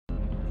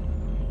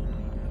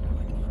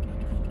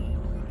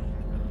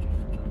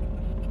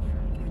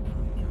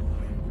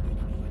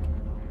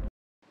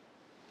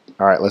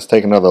Alright, let's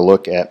take another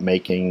look at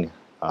making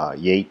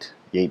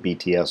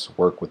YateBTS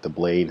work with the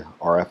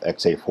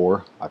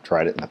BladeRFxA4. I've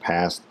tried it in the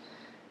past,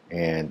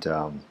 and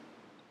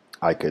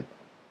I'd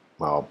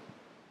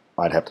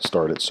have to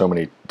start it so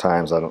many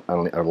times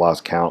I've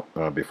lost count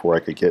before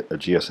I could get a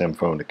GSM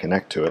phone to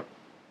connect to it.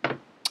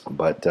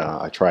 But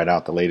I tried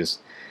out the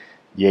latest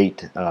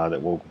Yate that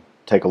we'll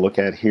take a look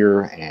at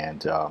here,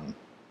 and I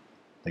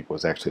think it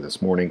was actually this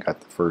morning.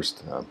 Got the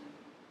first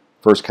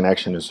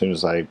connection as soon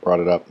as I brought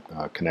it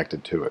up,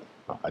 connected to it.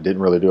 I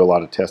didn't really do a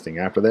lot of testing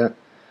after that,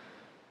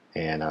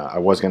 and I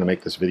was going to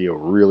make this video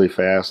really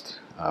fast,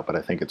 but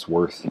I think it's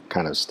worth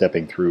kind of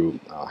stepping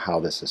through how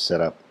this is set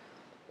up.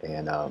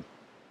 And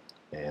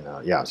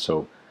yeah,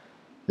 so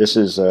this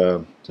is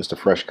just a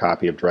fresh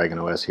copy of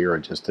DragonOS here. I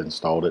just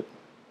installed it,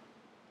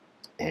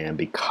 and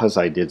because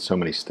I did so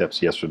many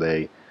steps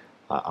yesterday,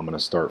 I'm going to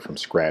start from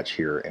scratch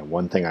here. And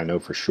one thing I know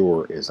for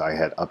sure is I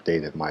had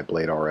updated my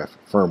BladeRF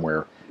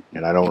firmware,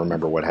 and I don't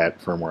remember what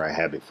firmware I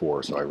had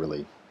before, so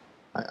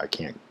I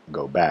can't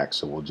go back.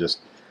 So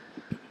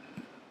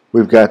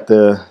we've got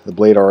the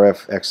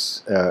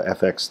BladeRFx3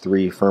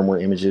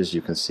 firmware images.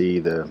 You can see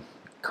the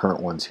current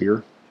ones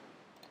here.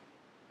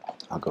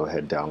 I'll go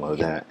ahead and download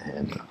that,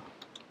 and it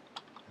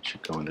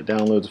should go in the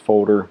downloads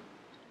folder,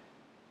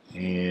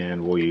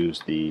 and we'll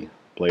use the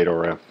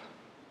BladeRF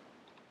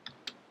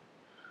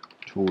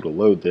tool to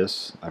load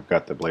this. I've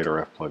got the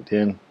BladeRF plugged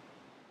in. You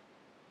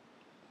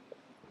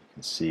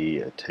can see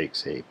it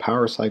takes a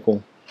power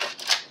cycle.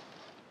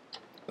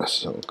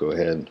 So go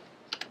ahead,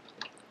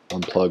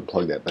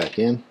 plug that back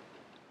in,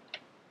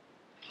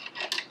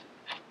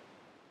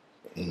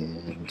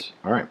 and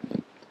alright,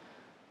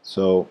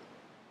 so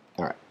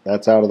alright,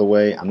 that's out of the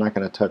way. I'm not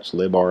going to touch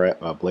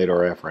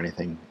BladeRF or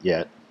anything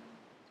yet,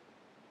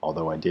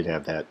 although I did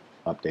have that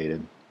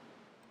updated.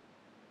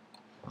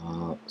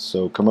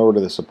 So come over to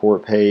the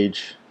support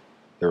page.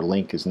 Their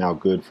link is now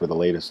good for the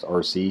latest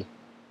RC.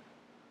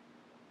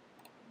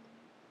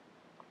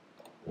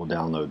 We'll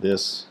download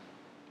this.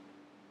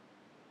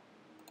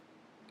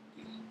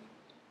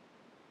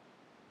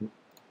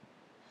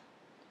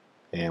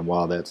 And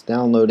while that's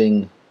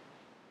downloading,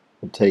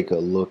 we'll take a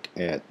look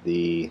at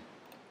the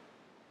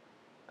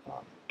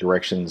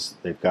directions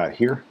they've got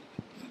here.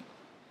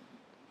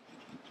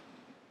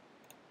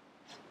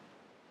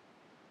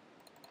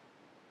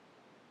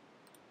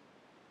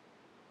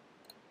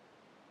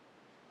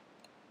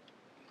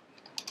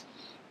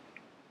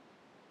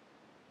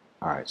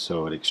 Alright,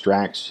 so it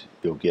extracts.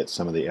 You'll get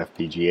some of the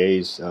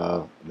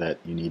FPGAs that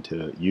you need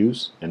to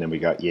use, and then we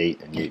got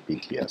Yate and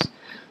YateBTS.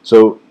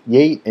 So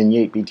Yate and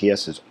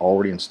YateBTS is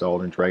already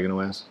installed in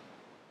DragonOS.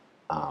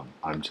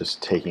 I'm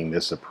just taking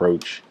this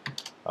approach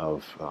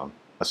of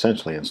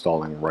essentially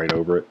installing right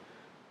over it,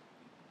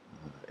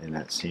 and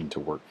that seemed to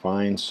work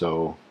fine.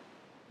 So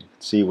you can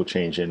see we'll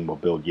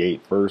build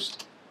Yate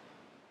first.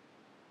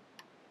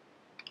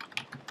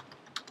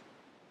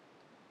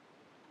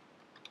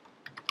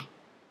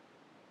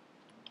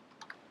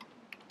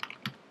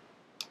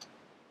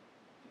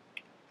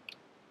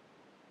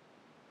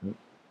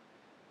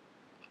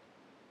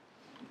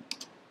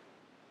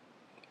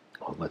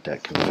 I'll let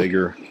that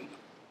configure.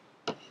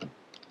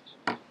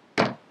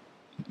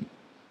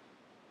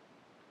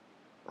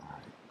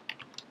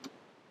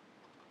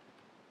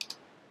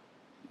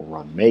 We'll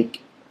run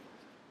make.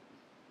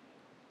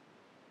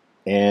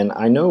 And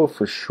I know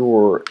for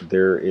sure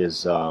there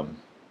is, let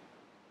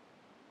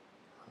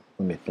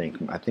me think,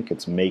 I think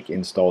it's make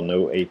install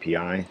no API.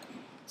 Let's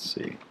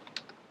see.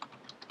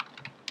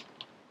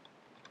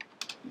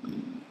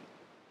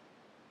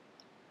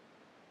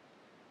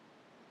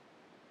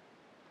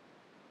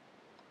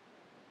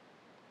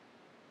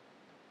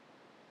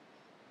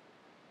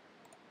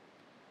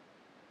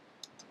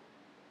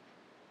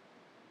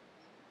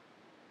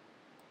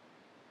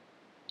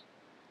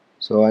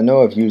 So I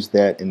know I've used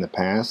that in the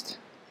past,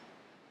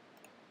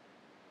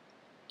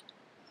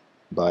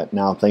 but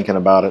now thinking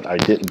about it, I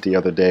didn't the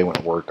other day when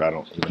it worked. I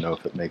don't even know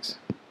if it makes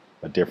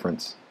a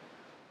difference.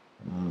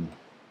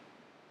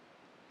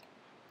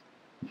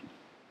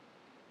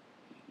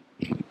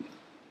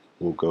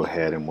 We'll go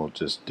ahead and we'll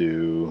just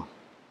do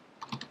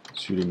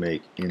sudo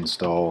make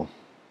install,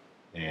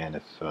 and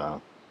if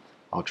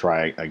I'll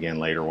try again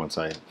later once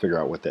I figure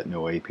out what that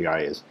no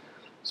API is.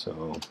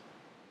 So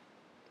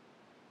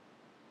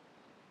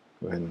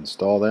go ahead and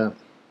install that.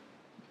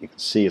 You can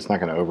see it's not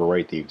going to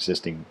overwrite the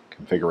existing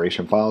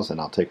configuration files, and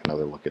I'll take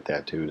another look at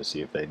that too to see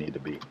if they need to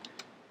be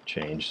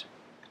changed.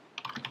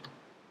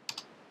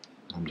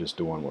 I'm just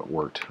doing what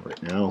worked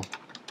right now.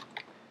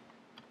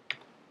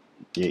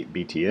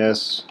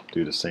 YateBTS,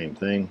 do the same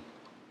thing.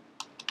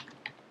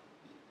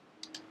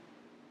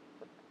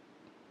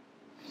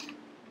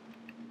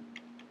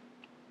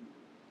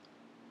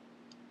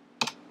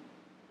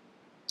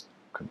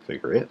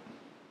 Configure it.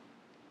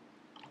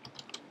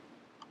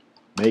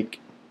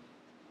 Make.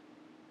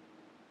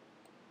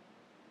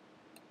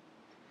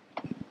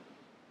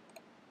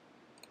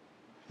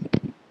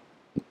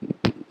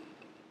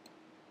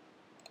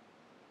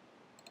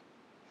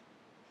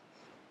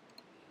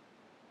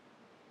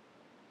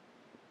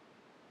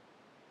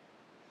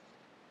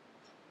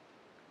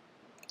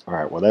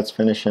 Alright, well that's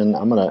finishing.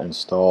 I'm going to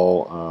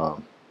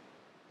install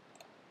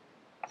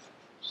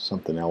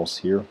something else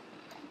here.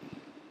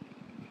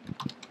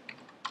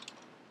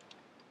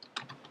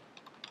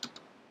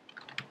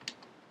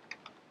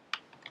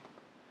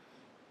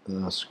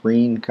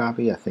 Screen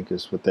copy, I think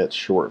is what that's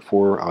short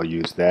for. I'll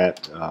use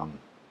that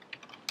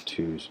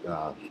to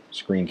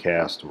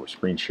screencast or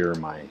screen share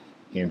my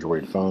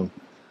Android phone.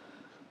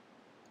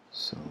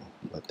 So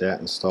let that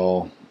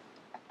install.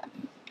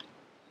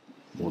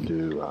 We'll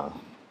do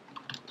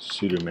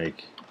sudo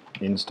make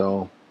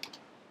install,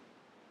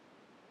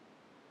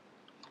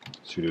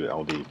 sudo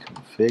ld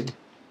config.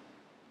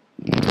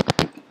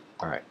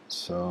 Alright,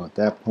 so at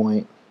that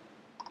point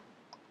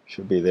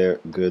should be there,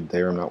 good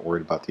there. I'm not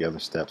worried about the other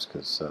steps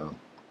because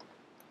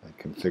I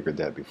configured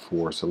that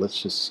before. So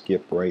let's just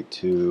skip right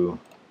to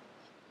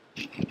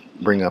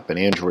bring up an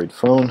Android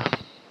phone.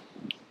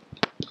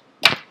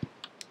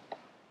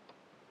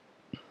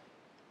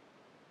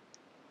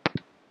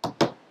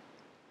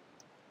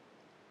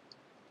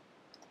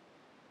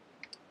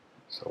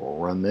 So we'll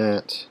run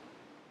that.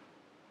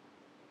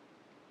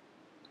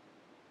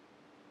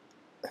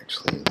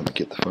 Actually, let me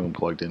get the phone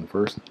plugged in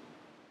first.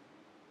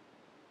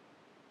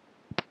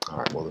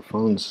 Alright, well the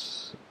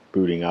phone's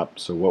booting up,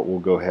 so what we'll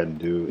go ahead and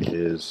do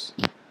is,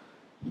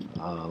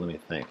 let me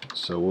think.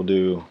 So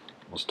we'll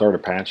start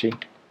Apache.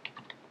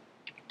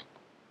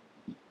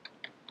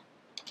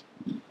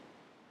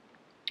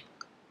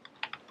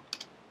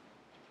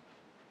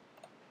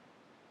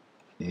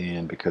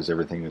 And because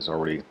everything is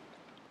already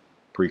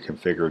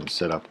pre-configured and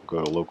set up,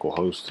 we'll go to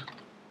localhost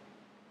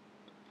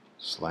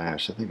 / I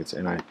think it's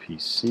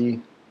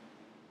NIPC.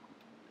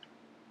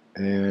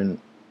 And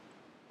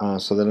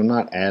so that I'm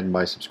not adding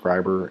by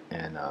subscriber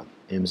and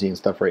MZ and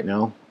stuff right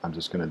now, I'm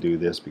just going to do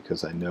this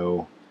because I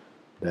know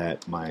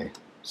that my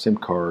SIM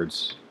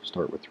cards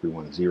start with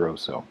 310,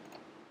 so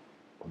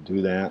we'll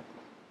do that.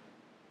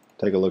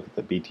 Take a look at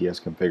the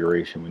BTS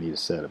configuration. We need to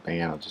set a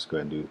band. I'll just go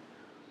ahead and do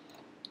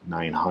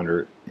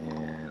 900,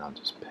 and I'll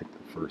just pick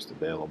the first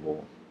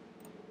available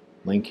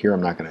link here.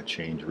 I'm not going to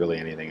change really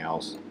anything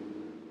else.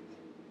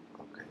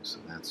 Okay, so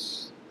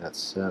that's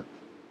set.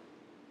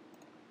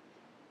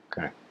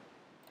 Okay.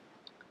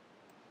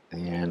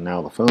 And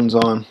now the phone's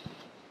on.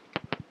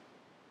 Let's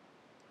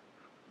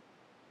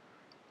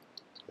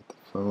get the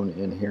phone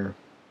in here.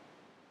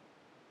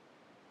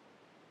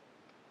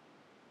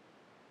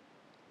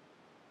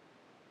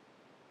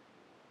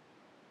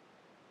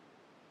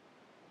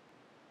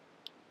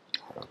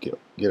 I'll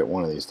get it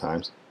one of these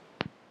times.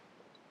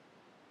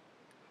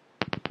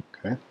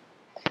 Okay.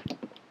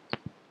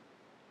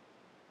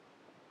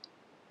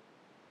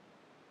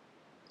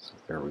 So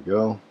there we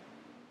go.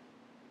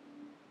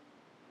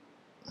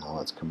 Now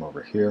let's come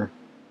over here.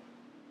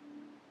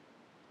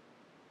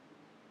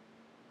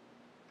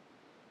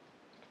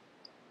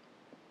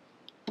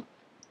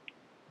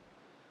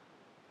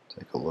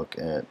 Take a look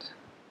at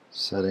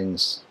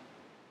settings,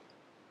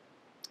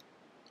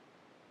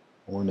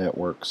 more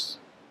networks.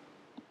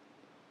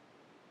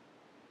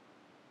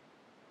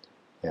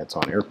 Yeah, it's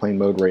on airplane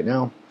mode right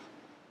now.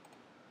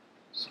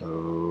 So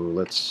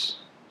let's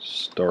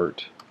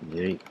start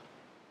Yate.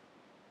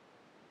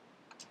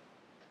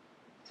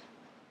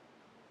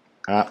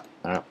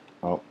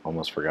 Oh,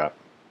 almost forgot.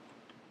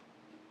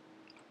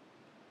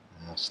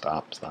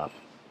 Stop.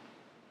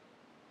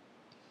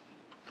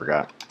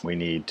 Forgot. We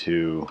need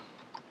to,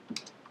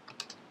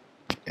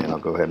 and I'll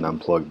go ahead and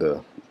unplug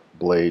the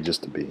blade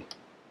just to be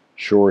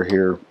sure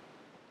here.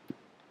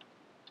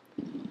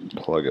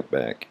 Plug it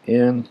back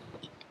in.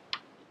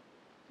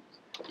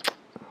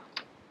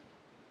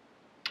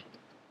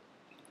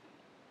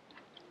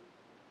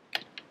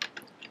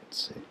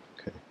 Let's see.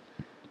 Okay.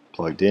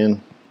 Plugged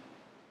in.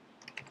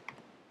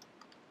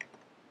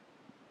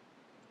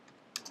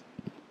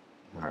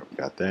 Alright, we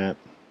got that.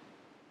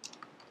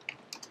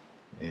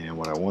 And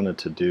what I wanted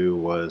to do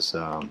was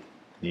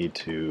need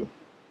to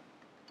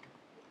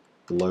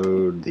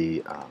load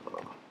the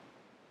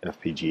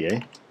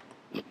FPGA,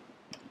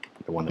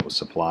 the one that was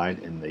supplied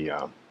in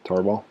the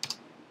tarball.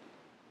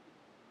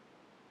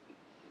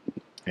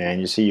 And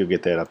you see you'll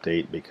get that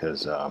update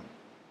because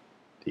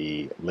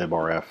the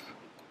LibRF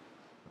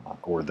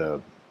or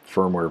the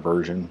firmware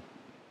version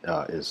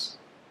is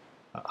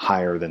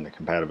higher than the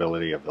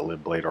compatibility of the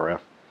BladeRF.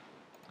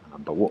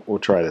 But we'll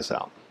try this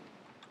out.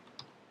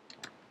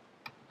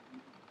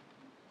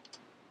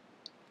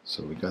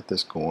 So we got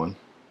this going.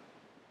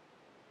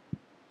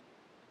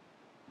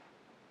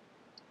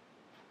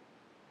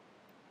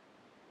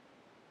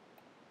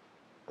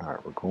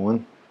 Alright, we're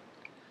going.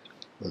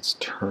 Let's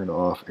turn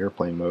off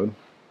airplane mode.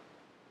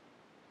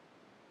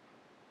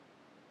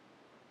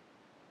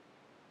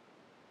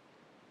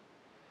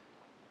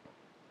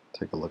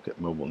 Take a look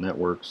at mobile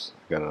networks.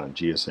 I got it on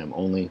GSM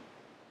only.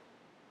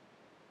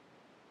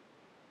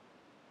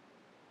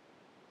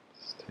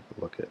 Let's take a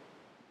look at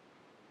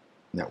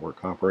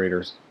network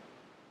operators.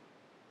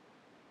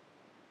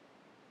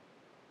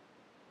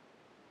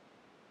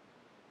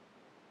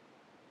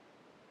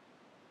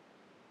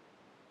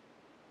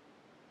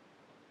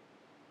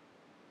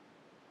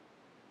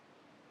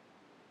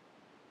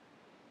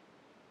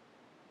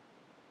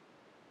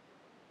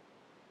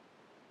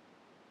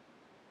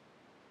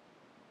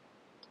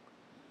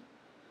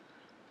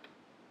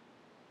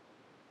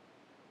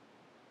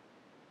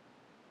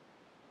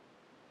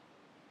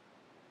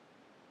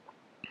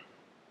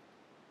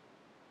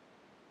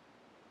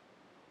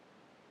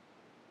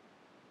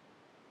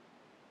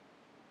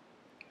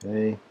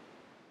 Okay.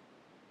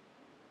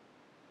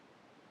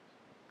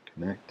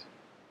 Connect.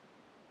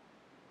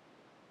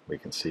 We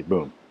can see,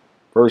 boom,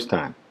 first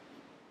time.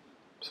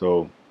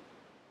 So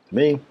to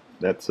me,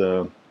 that's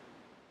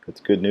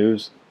good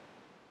news.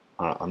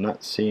 I'm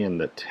not seeing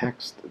the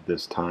text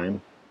this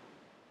time.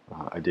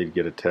 I did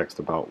get a text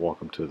about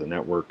welcome to the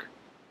network.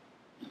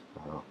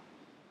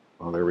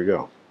 Well, there we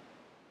go.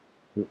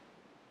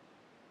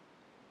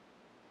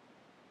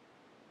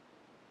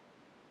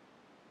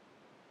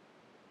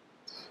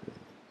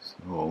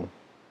 So,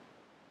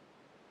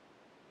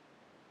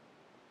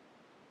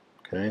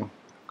 okay,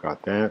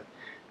 got that.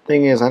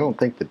 Thing is, I don't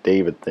think the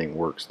David thing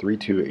works.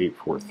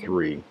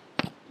 32843.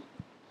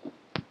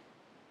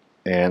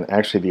 And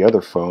actually, the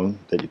other phone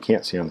that you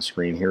can't see on the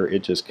screen here,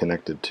 it just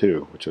connected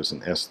too, which was an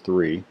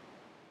S3.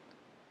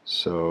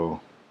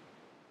 So,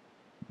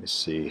 let me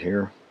see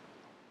here.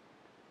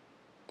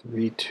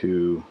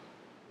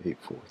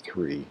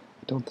 32843. I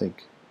don't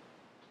think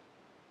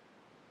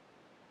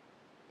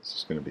this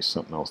is going to be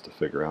something else to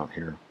figure out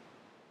here.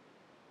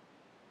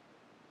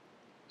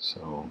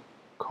 So,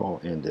 call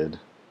ended.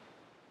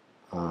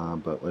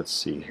 But let's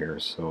see here.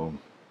 So,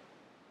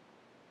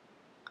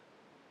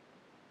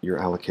 your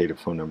allocated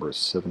phone number is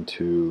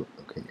 72.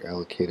 Okay, your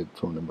allocated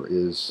phone number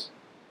is.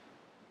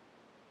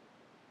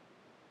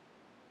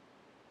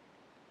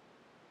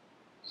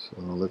 So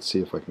let's see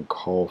if I can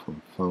call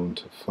from phone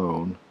to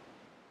phone.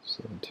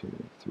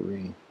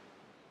 723-844.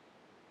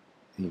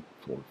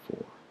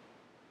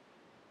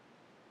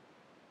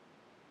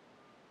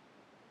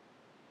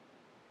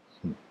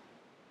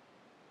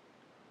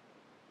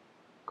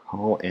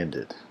 Call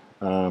ended.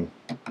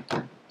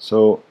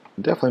 So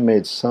definitely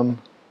made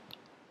some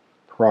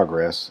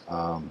progress.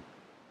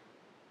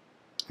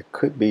 It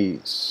could be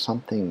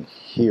something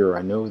here.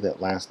 I know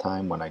that last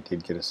time when I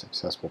did get a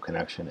successful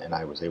connection and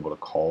I was able to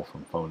call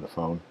from phone to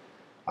phone,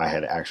 I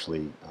had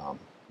actually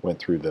went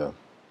through the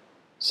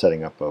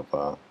setting up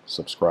of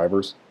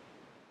subscribers.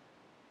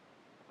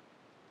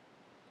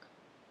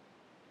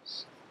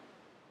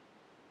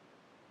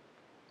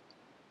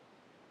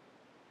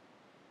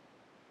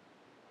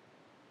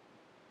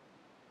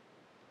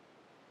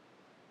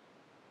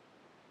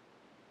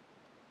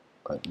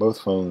 But both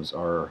phones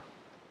are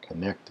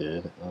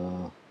connected.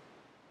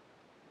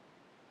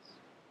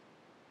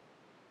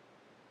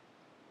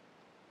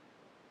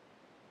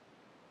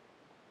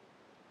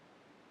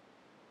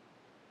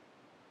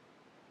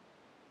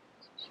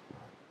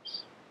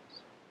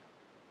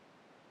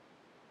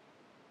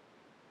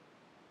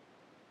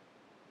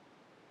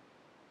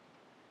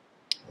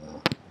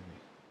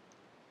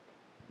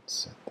 Let's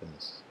set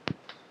this.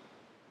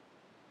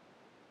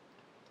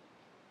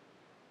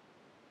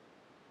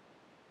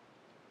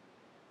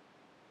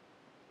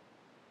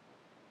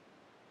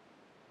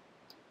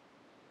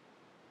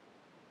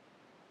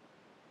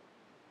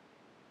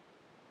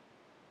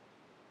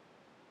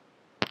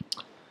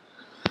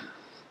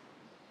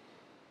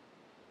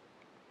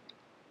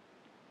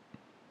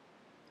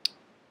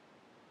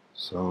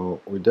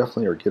 So we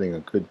definitely are getting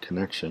a good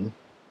connection.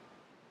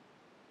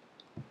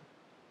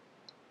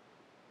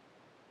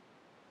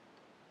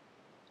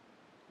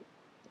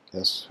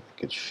 Guess I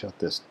could shut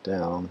this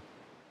down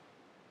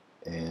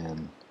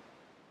and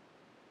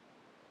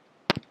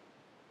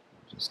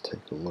just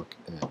take a look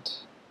at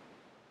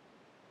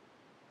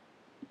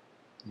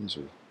these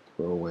are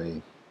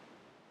throwaway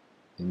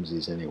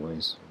IMSIs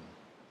anyways.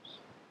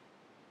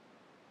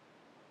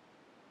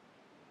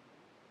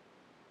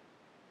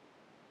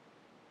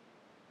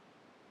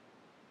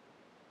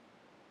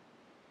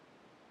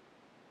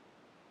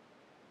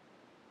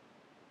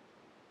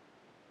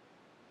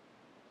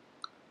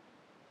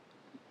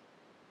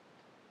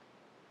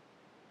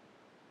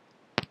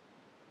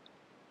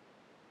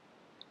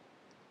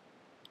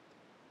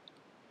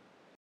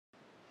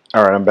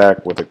 Alright, I'm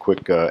back with a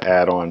quick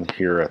add-on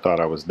here. I thought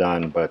I was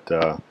done, but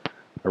I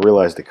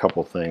realized a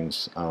couple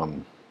things.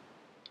 I'm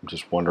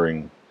just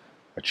wondering,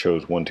 I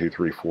chose 1, 2,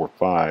 3, 4,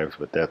 5,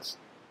 but that's,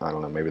 I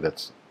don't know, maybe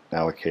that's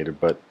allocated,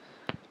 but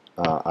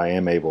I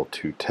am able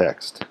to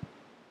text.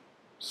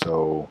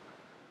 So,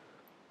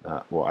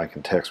 well, I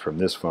can text from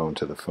this phone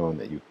to the phone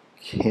that you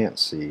can't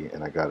see,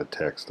 and I got a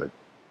text.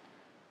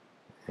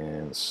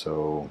 And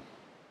so,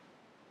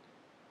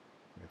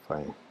 if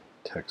I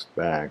text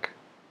back,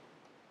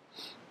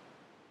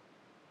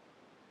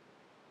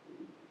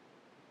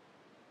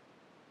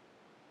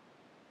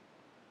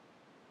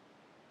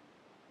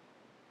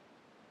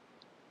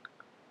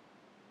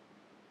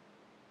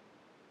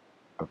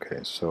 okay,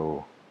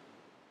 so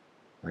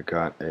I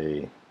got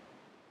a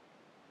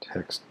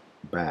text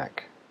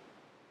back,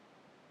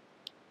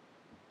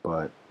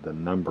 but the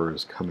number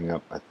is coming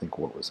up, I think,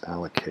 what was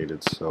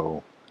allocated.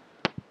 So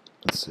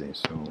let's see.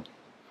 So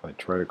if I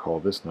try to call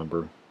this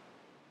number,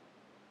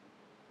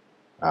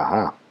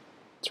 aha,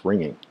 it's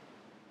ringing.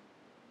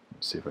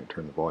 Let's see if I can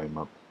turn the volume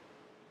up.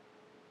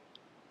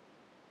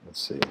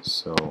 Let's see.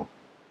 So,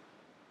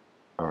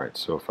 all right.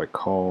 So if I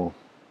call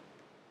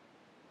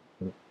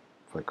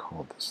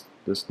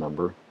this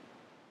number,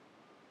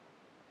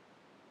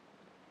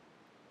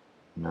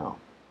 no.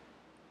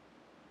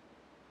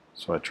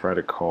 So I try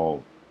to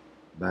call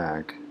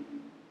back.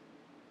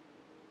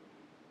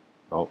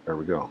 Oh, there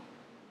we go.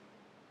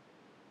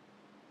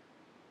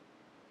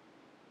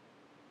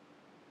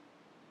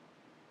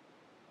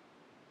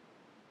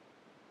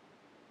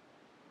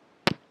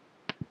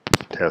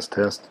 Test,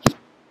 test.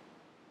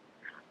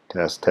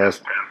 Test,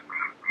 test.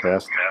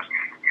 Test.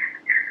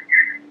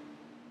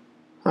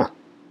 Huh.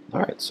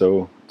 Alright,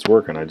 so it's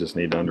working. I just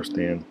need to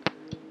understand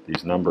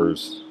these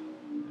numbers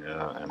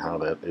and how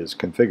that is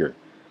configured.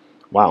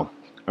 Wow.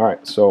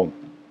 Alright, so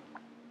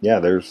yeah,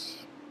 there's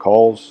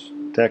calls,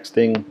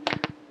 texting,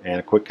 and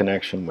a quick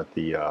connection with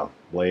the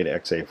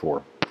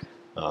BladeRFxA4.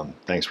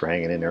 Thanks for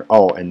hanging in there.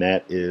 Oh, and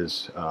that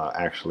is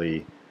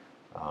actually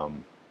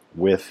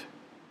with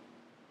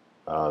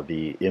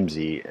the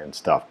MZ and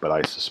stuff, but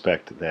I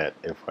suspect that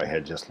if I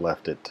had just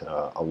left it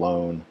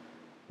alone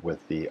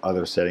with the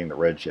other setting, the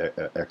Reg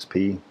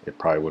XP, it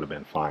probably would have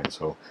been fine.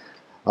 So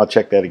I'll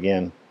check that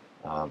again,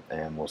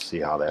 and we'll see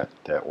how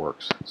that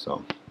works.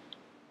 So,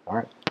 all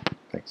right.